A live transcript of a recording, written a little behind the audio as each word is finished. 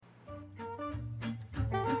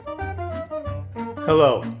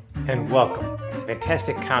Hello, and welcome to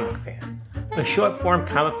Fantastic Comic Fan, a short-form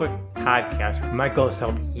comic book podcast where my goal is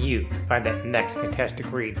to help you find that next fantastic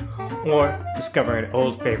read or discover an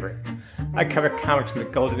old favorite. I cover comics from the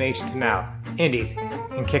golden age to now, indies,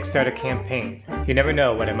 and Kickstarter campaigns. You never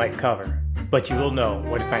know what I might cover, but you will know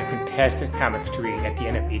where to find fantastic comics to read at the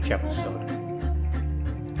end of each episode.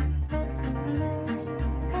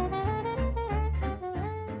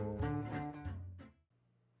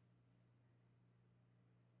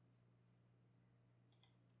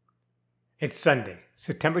 It's Sunday,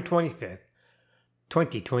 September 25th,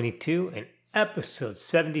 2022, and episode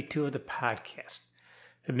 72 of the podcast.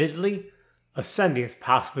 Admittedly, a Sunday is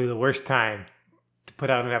possibly the worst time to put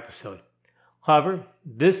out an episode. However,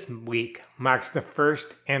 this week marks the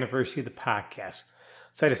first anniversary of the podcast,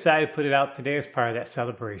 so I decided to put it out today as part of that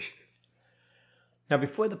celebration. Now,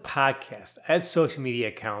 before the podcast, I had social media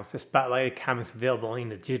accounts that spotlighted comics available only in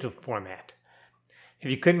the digital format. If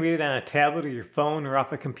you couldn't read it on a tablet or your phone or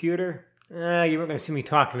off a computer, you weren't going to see me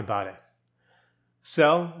talking about it.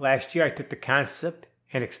 So, last year I took the concept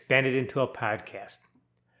and expanded it into a podcast.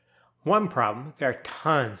 One problem is there are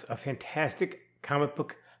tons of fantastic comic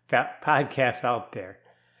book podcasts out there.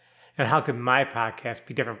 And how could my podcast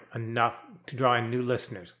be different enough to draw in new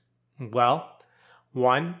listeners? Well,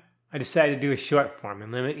 one, I decided to do a short form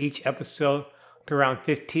and limit each episode to around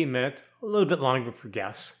 15 minutes, a little bit longer for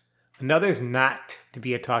guests. Another is not to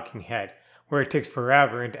be a talking head, where it takes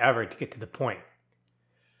forever and ever to get to the point.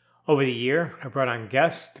 Over the year, I brought on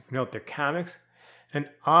guests to promote their comics, and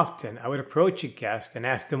often I would approach a guest and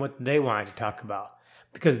ask them what they wanted to talk about,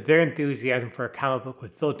 because their enthusiasm for a comic book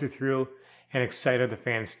would filter through and excite other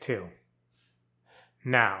fans too.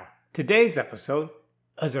 Now, today's episode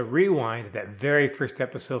is a rewind of that very first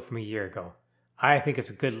episode from a year ago. I think it's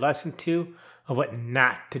a good lesson too of what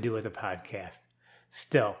not to do with a podcast.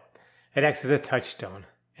 Still, it acts as a touchstone,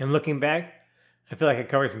 and looking back, I feel like I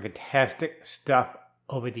covered some fantastic stuff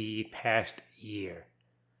over the past year.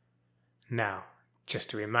 Now,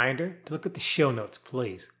 just a reminder to look at the show notes,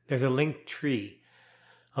 please. There's a link tree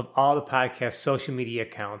of all the podcast social media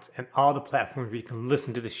accounts and all the platforms where you can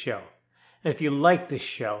listen to the show. And if you like this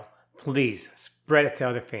show, please spread it to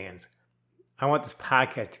other fans. I want this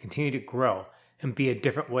podcast to continue to grow and be a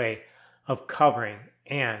different way of covering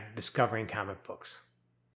and discovering comic books.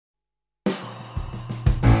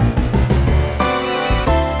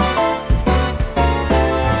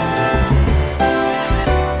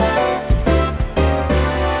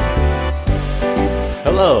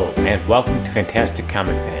 Hello, and welcome to Fantastic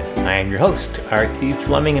Comic Fan. I am your host, R.T.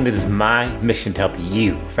 Fleming, and it is my mission to help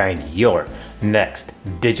you find your next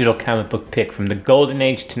digital comic book pick from the golden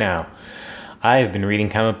age to now. I have been reading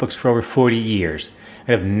comic books for over 40 years, and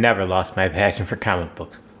have never lost my passion for comic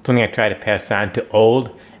books, something I try to pass on to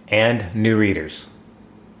old and new readers.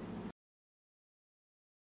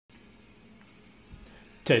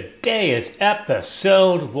 Today is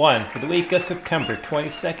episode 1 for the week of September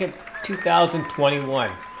 22nd,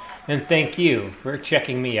 2021, and thank you for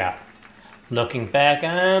checking me out. Looking back,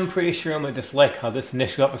 I'm pretty sure I'm going to dislike how this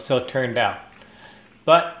initial episode turned out,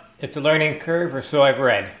 but it's a learning curve, or so I've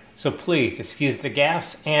read, so please excuse the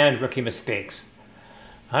gaffes and rookie mistakes.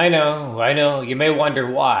 I know, you may wonder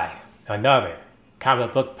why another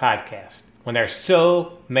comic book podcast when there are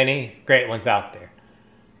so many great ones out there.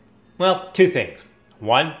 Well, two things.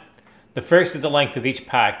 One, the first is the length of each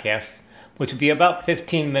podcast, which will be about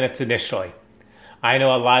 15 minutes initially. I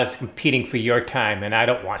know a lot is competing for your time, and I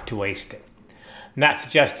don't want to waste it. I'm not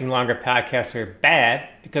suggesting longer podcasts are bad,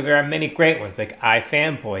 because there are many great ones like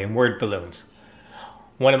iFanboy and Word Balloons.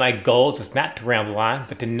 One of my goals is not to ramble on,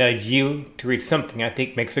 but to nudge you to read something I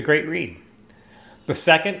think makes a great read. The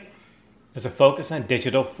second is a focus on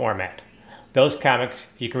digital format. Those comics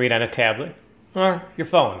you can read on a tablet or your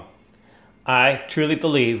phone. I truly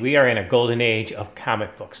believe we are in a golden age of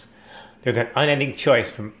comic books. There's an unending choice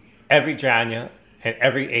from every genre and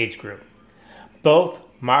every age group. Both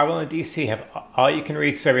Marvel and DC have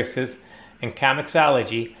all-you-can-read services, and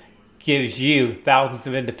Comixology gives you thousands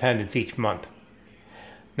of independents each month.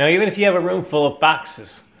 Now, even if you have a room full of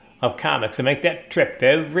boxes of comics and make that trip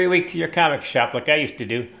every week to your comic shop like I used to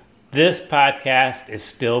do, this podcast is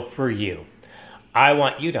still for you. I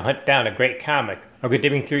want you to hunt down a great comic or go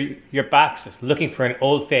digging through your boxes looking for an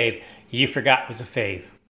old fave you forgot was a fave.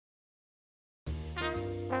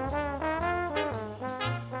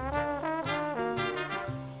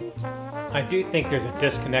 I do think there's a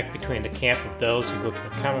disconnect between the camp of those who go to the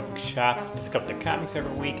comic book shop to pick up their comics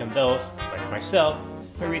every week and those, like myself,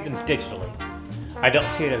 who read them digitally. I don't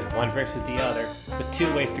see it as one versus the other, but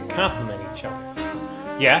two ways to complement each other.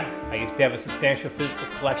 Yeah, I used to have a substantial physical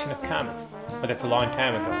collection of comics, but that's a long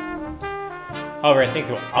time ago. However, I think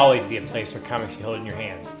there will always be a place for comics you hold in your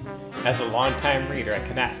hands. As a longtime reader, I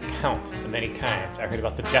cannot count the many times I heard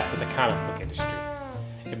about the death of the comic book industry.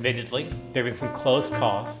 Admittedly, there have been some close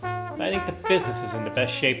calls, but I think the business is in the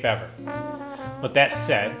best shape ever. With that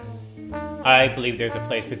said, I believe there's a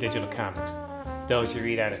place for digital comics. Those you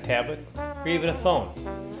read on a tablet, or even a phone.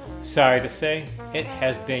 Sorry to say, it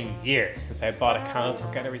has been years since I bought a comic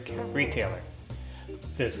book at a retailer.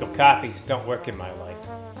 Physical copies don't work in my life,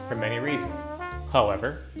 for many reasons.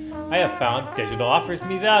 However, I have found digital offers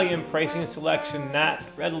me value in pricing and selection not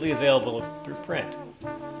readily available through print.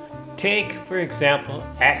 Take, for example,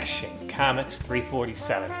 Action Comics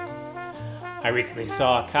 347. I recently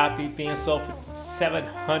saw a copy being sold for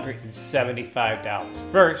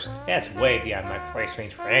 $775. First, that's way beyond my price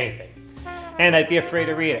range for anything, and I'd be afraid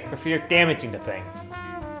to read it for fear of damaging the thing.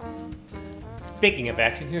 Speaking of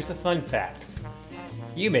Action, here's a fun fact.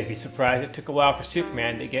 You may be surprised it took a while for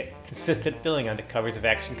Superman to get consistent billing on the covers of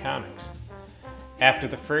Action Comics. After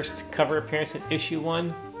the first cover appearance in issue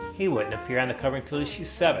 1, he wouldn't appear on the cover until issue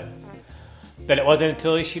 7. Then it wasn't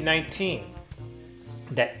until issue 19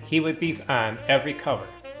 that he would be on every cover,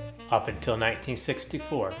 up until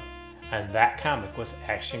 1964, and that comic was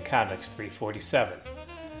Action Comics 347,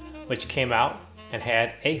 which came out and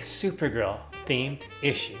had a Supergirl-themed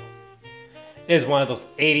issue. It is one of those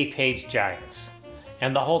 80-page giants,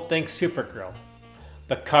 and the whole thing's Supergirl.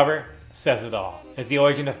 The cover says it all. It's the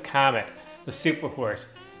origin of Comet, the Super Horse,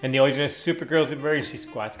 and the origin of Supergirl's Emergency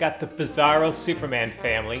Squad. It's got the Bizarro Superman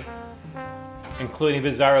family, including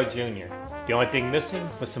Bizarro Jr. The only thing missing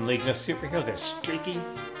was some Legion of Superheroes and Streaky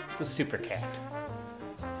the Super Cat.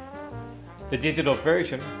 The digital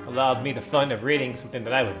version allowed me the fun of reading something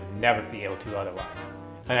that I would never be able to otherwise.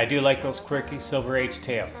 And I do like those quirky Silver Age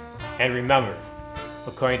tales. And remember,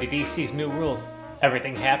 according to DC's new rules,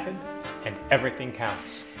 everything happened and everything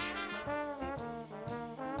counts.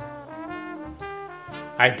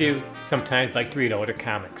 I do sometimes like to read older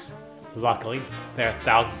comics. Luckily, there are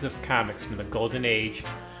thousands of comics from the Golden Age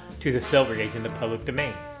to the Silver Age in the public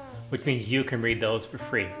domain, which means you can read those for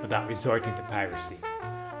free without resorting to piracy.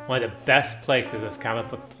 One of the best places is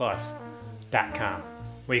comicbookplus.com,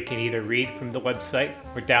 where you can either read from the website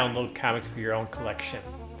or download comics for your own collection.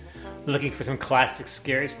 Looking for some classic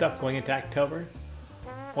scary stuff going into October?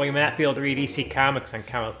 Well, you may not be able to read EC Comics on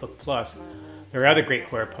Comic Book Plus. There are other great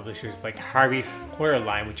horror publishers like Harvey's Horror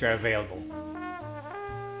Line which are available.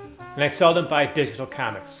 And I seldom buy digital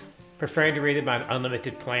comics, preferring to read them on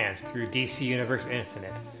unlimited plans through DC Universe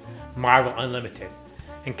Infinite, Marvel Unlimited,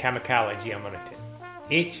 and Comixology Unlimited.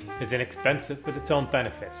 Each is inexpensive with its own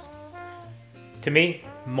benefits. To me,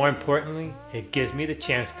 more importantly, it gives me the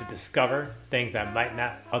chance to discover things I might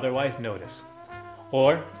not otherwise notice,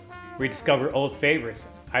 or rediscover old favorites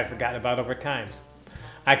I've forgotten about over time.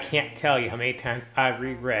 I can't tell you how many times I've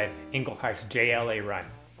reread Englehart's JLA run.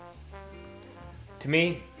 To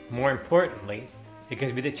me, more importantly, it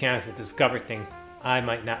gives me the chance to discover things I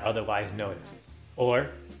might not otherwise notice, or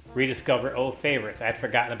rediscover old favorites I'd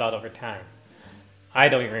forgotten about over time. I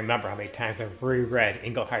don't even remember how many times I've reread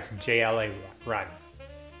Englehart's JLA run.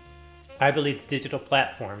 I believe the digital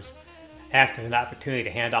platforms act as an opportunity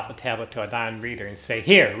to hand off a tablet to a non-reader and say,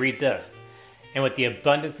 "Here, read this." And with the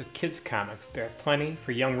abundance of kids' comics, there are plenty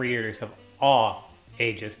for young readers of all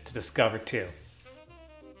ages to discover too.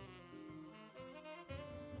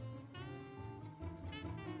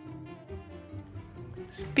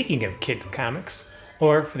 Speaking of kids' comics,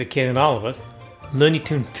 or for the kid in all of us, Looney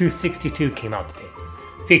Tunes 262 came out today,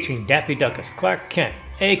 featuring Daffy Duck as Clark Kent,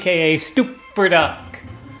 aka Super Duck.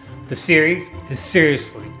 The series is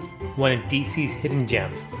seriously one of DC's hidden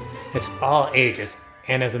gems. It's all ages,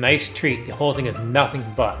 and as a nice treat, the whole thing is nothing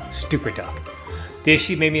but Super Duck. The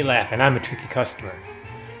issue made me laugh, and I'm a tricky customer.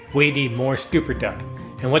 We need more Super Duck,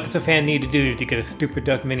 and what does a fan need to do to get a Super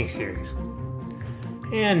Duck miniseries?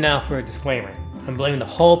 And now for a disclaimer. I'm blaming the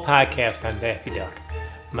whole podcast on Daffy Duck.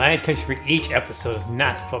 My intention for each episode is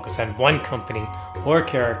not to focus on one company, or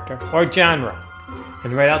character, or genre.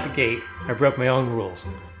 And right out the gate, I broke my own rules.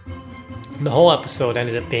 The whole episode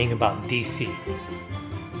ended up being about DC.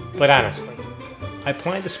 But honestly, I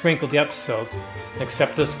plan to sprinkle the episodes,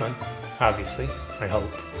 except this one, obviously, I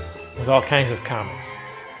hope, with all kinds of comics.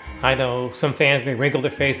 I know some fans may wrinkle their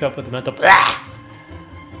face up with the mental blah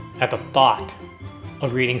at the thought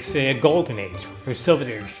of reading, say, a Golden Age or Silver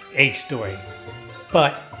Age story.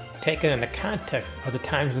 But, taken in the context of the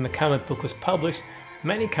times when the comic book was published,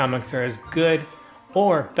 many comics are as good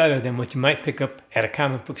or better than what you might pick up at a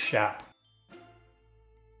comic book shop.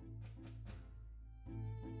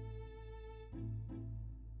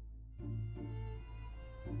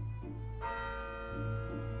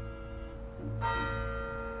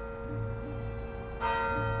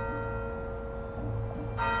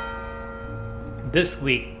 This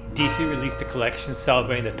week, DC released a collection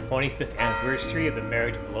celebrating the 25th anniversary of the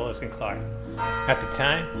marriage of Lois and Clark. At the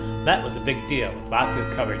time, that was a big deal, with lots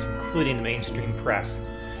of coverage, including the mainstream press.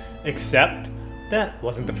 Except, that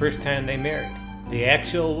wasn't the first time they married. The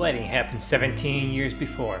actual wedding happened 17 years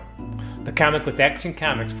before. The comic was Action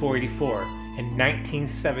Comics 484 in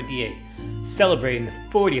 1978, celebrating the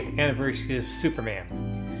 40th anniversary of Superman.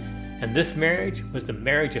 And this marriage was the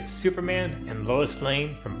marriage of Superman and Lois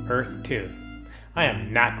Lane from Earth 2. I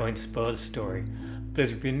am not going to spoil the story, but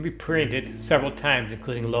it's been reprinted several times,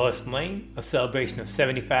 including Lois Lane, a celebration of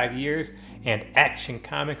 75 years, and Action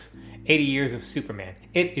Comics, 80 Years of Superman.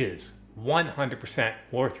 It is 100%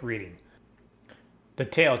 worth reading. The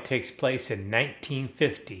tale takes place in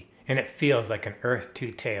 1950, and it feels like an Earth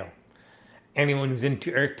 2 tale. Anyone who's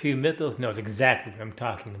into Earth 2 mythos knows exactly what I'm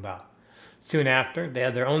talking about. Soon after, they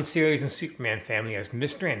had their own series in Superman family as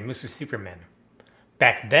Mr. and Mrs. Superman.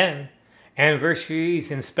 Back then, anniversaries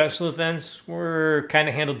and special events were kind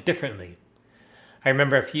of handled differently. I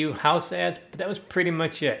remember a few house ads, but that was pretty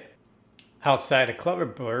much it. Outside of Clever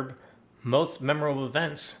Blurb, most memorable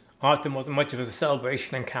events often wasn't much of a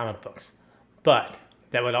celebration in comic books. But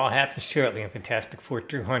that would all happen shortly in Fantastic Four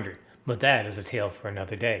 200, but that is a tale for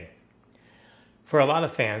another day. For a lot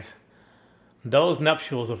of fans, those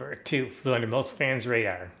nuptials of Earth 2 flew under most fans'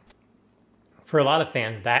 radar. For a lot of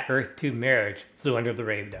fans, that Earth 2 marriage flew under the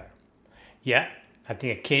radar. Yet, I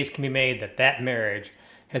think a case can be made that that marriage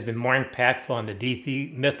has been more impactful on the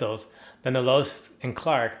DC mythos than the Lois and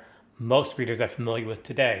Clark most readers are familiar with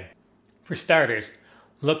today. For starters,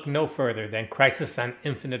 look no further than Crisis on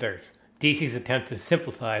Infinite Earths, DC's attempt to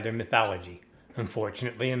simplify their mythology.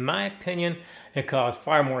 Unfortunately, in my opinion, it caused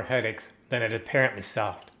far more headaches than it apparently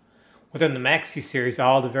solved. Within the Maxi series,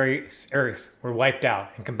 all the various Earths were wiped out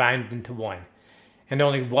and combined into one, and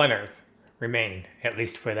only one Earth remained, at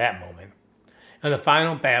least for that moment. In the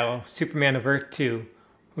final battle, Superman of Earth 2,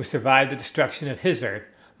 who survived the destruction of his Earth,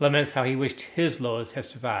 laments how he wished his Lois had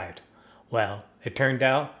survived. Well, it turned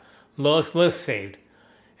out Lois was saved,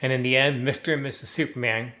 and in the end, Mr. and Mrs.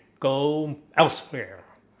 Superman go elsewhere.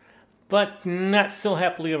 But not so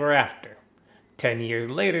happily ever after. 10 years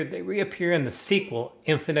later, they reappear in the sequel,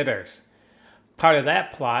 Infinite Earths. Part of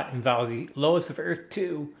that plot involves the Lois of Earth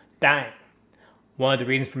 2 dying. One of the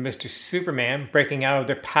reasons for Mr. Superman breaking out of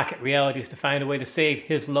their pocket reality is to find a way to save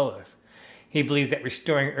his Lois. He believes that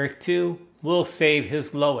restoring Earth 2 will save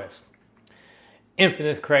his Lois.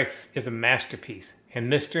 Infinite Crisis is a masterpiece,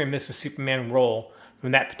 and Mr. and Mrs. Superman role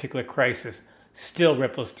from that particular crisis still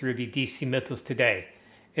ripples through the DC mythos today.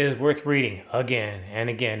 It is worth reading again and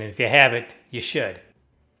again, and if you haven't, you should.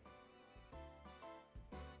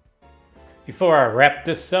 Before I wrap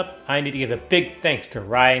this up, I need to give a big thanks to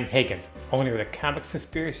Ryan Higgins, owner of the Comics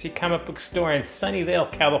Conspiracy comic book store in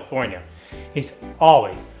Sunnyvale, California. He's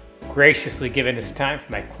always graciously given his time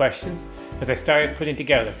for my questions as I started putting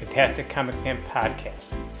together the Fantastic Comic Fan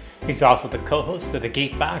podcast. He's also the co-host of the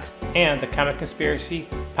Geek Box and the Comic Conspiracy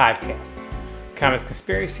podcast. Comics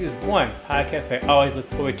Conspiracy is one podcast I always look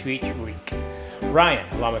forward to each week.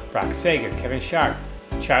 Ryan, along with Brock Sager, Kevin Sharp,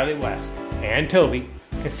 Charlie West, and Toby,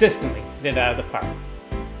 consistently hit it out of the park.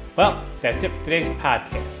 Well, that's it for today's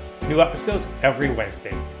podcast. New episodes every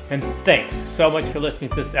Wednesday. And thanks so much for listening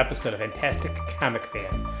to this episode of Fantastic Comic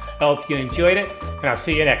Fan. I hope you enjoyed it, and I'll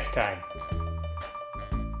see you next time.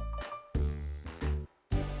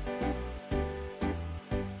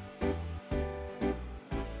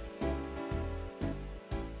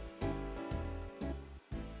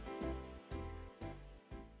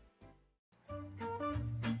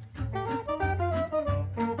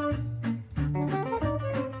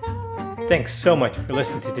 Thanks so much for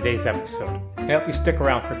listening to today's episode. I hope you stick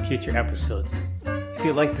around for future episodes. If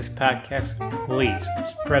you like this podcast, please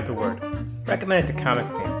spread the word. Recommend it to comic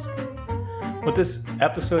fans. With this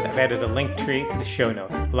episode, I've added a link tree to the show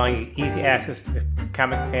notes, allowing you easy access to the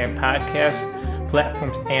Comic Fan podcast,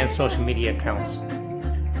 platforms, and social media accounts.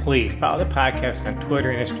 Please follow the podcast on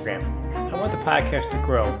Twitter and Instagram. I want the podcast to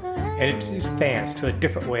grow and introduce fans to a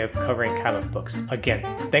different way of covering comic books. Again,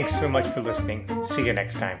 thanks so much for listening. See you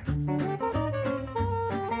next time.